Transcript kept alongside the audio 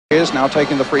Is now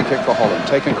taking the free kick for Holland.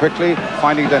 Taken quickly,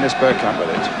 finding Dennis Bergkamp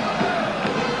with it.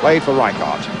 Played for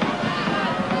Rijkaard.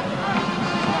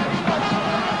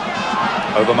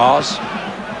 Overmars.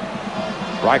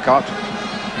 Rijkaard.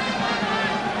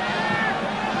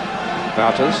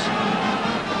 Wouters.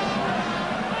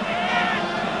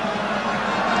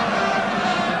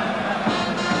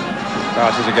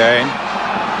 Wouters again.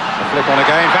 A flick on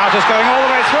again. Wouters going all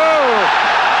the way through.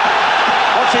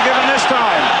 What's he given this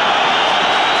time?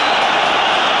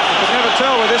 Never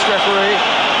tell with this referee.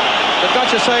 The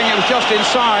Dutch are saying it was just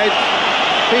inside.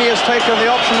 He has taken the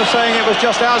option of saying it was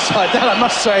just outside. That, I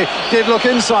must say, did look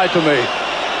inside to me.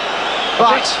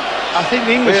 But I think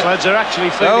the English lads are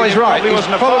actually thinking no, he's right. He's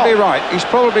probably foul. right. He's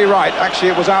probably right.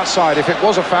 Actually, it was outside. If it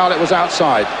was a foul, it was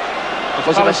outside.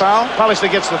 Was it a foul? Pallister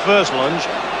gets the first lunge.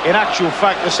 In actual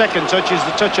fact, the second touch is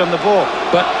the touch on the ball.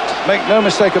 But make no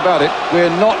mistake about it,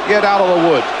 we're not yet out of the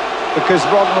wood, because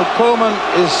Ronald Koeman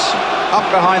is up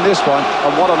behind this one,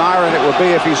 and what an irony it would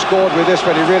be if he scored with this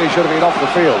when he really should have been off the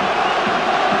field.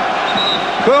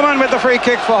 Koeman with the free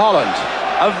kick for Holland.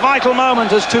 A vital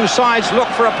moment as two sides look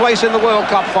for a place in the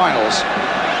World Cup finals.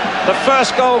 The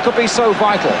first goal could be so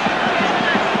vital.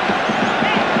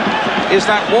 Is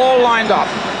that wall lined up?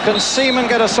 Can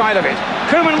Seaman get a side of it?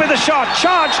 Koeman with a shot,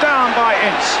 charged down by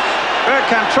Ince.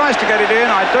 Bergkamp tries to get it in.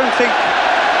 I think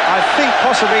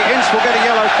possibly Ince will get a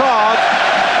yellow card,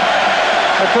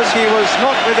 because he was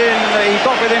not within, he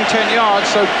got within 10 yards,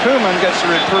 so Koeman gets a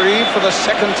reprieve for the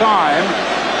second time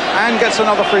and gets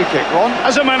another free kick. Ron?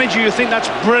 As a manager, you think that's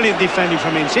brilliant defending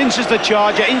from Ince. Ince is the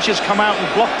charger. Ince has come out and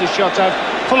blocked the shot out,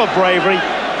 full of bravery.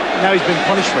 Now he's been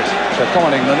punished for it. So come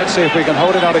on, England, let's see if we can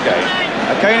hold it out again.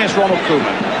 Again, it's Ronald Koeman.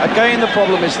 Again, the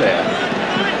problem is there.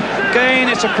 Again,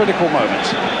 it's a critical moment.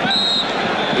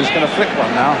 He's going to flip one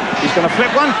now. He's going to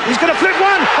flip one. He's going to flip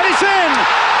one, and it's in!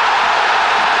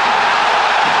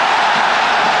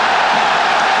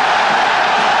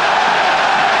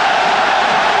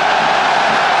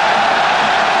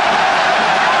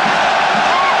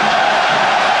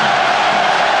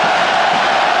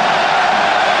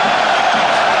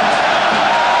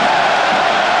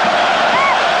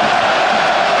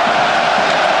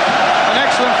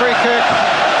 Free kick,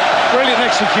 brilliant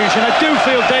execution. I do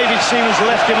feel David Seaman's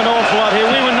left him an awful lot here.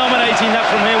 We were nominating that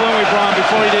from here, weren't we, Brian,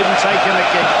 before he'd even taken the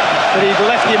kick. But he'd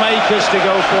left him acres to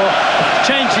go for,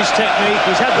 changed his technique.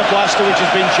 He's had the blaster, which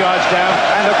has been charged down.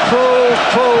 And a cruel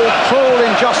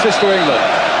injustice to England.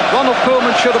 Ronald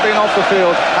Koeman should have been off the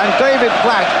field, and David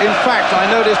Platt, in fact, I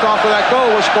noticed after that goal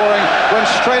was scoring, went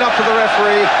straight up to the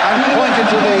referee and pointed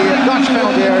to the Dutch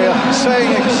penalty area,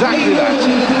 saying exactly that.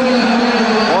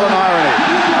 What an irony,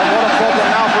 and what a problem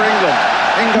now for England.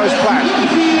 In goes Platt.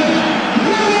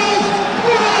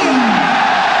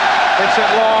 Hits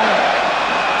it long,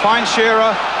 finds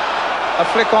Shearer, a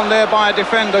flick on there by a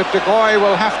defender. De Goey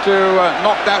will have to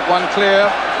knock that one clear.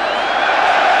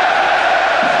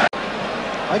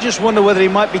 I just wonder whether he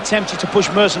might be tempted to push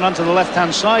Merson onto the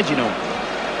left-hand side, you know.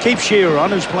 Keep Shearer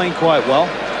on, who's playing quite well.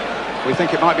 We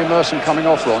think it might be Merson coming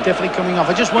off, Ron. Definitely coming off.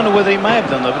 I just wonder whether he may have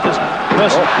done that, because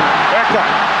Merson...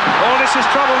 Oh, this is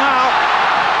trouble now.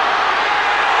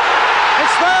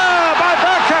 It's there by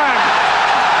Bergkamp.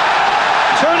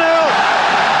 2-0.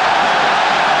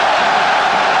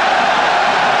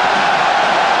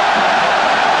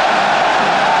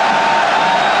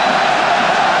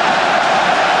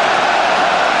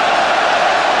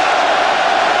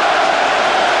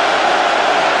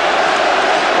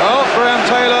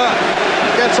 Taylor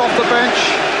gets off the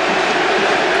bench,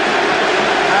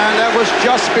 and that was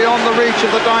just beyond the reach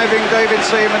of the diving David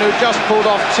Seaman, who just pulled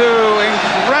off two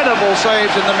incredible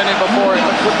saves in the minute before it,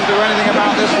 but couldn't do anything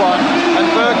about this one. And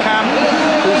Bergkamp,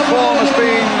 whose form has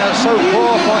been so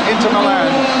poor for Inter Milan,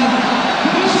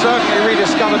 certainly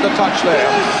rediscovered the touch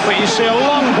there. But you see a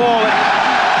long ball,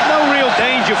 no real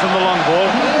danger from the long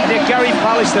ball, and yet Gary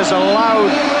Pallister's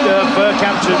allowed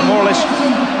Bergkamp to more or less...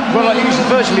 Well, he's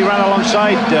virtually ran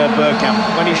alongside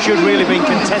Bergkamp when he should really have been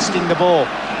contesting the ball.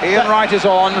 Ian Wright is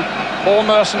on, Paul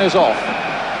Merson is off.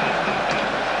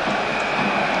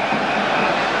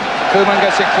 Koeman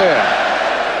gets it clear.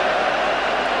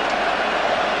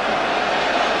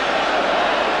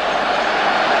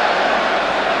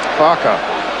 Parker.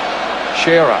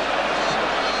 Shearer.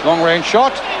 Long range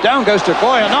shot. Down goes De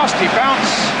Goey, a nasty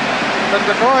bounce. But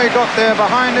De Goey got there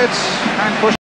behind it and pushed.